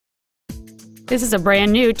This is a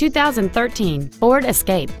brand new 2013 Ford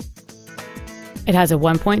Escape. It has a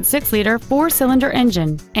 1.6-liter four-cylinder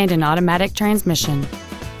engine and an automatic transmission.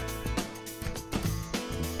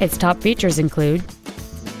 Its top features include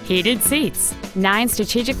heated seats, 9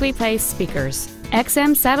 strategically placed speakers,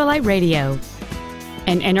 XM satellite radio,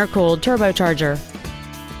 an intercooled turbocharger,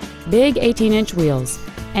 big 18-inch wheels,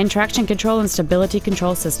 and traction control and stability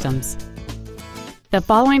control systems. The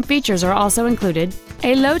following features are also included: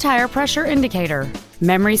 a low tire pressure indicator,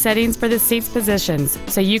 memory settings for the seat's positions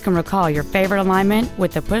so you can recall your favorite alignment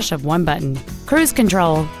with the push of one button, cruise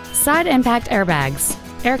control, side impact airbags,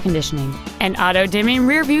 air conditioning, an auto-dimming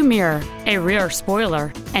rearview mirror, a rear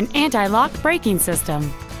spoiler, an anti-lock braking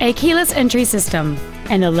system, a keyless entry system,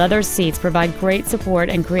 and the leather seats provide great support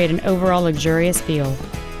and create an overall luxurious feel.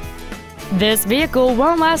 This vehicle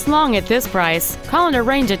won't last long at this price. Call and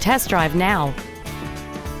arrange a test drive now.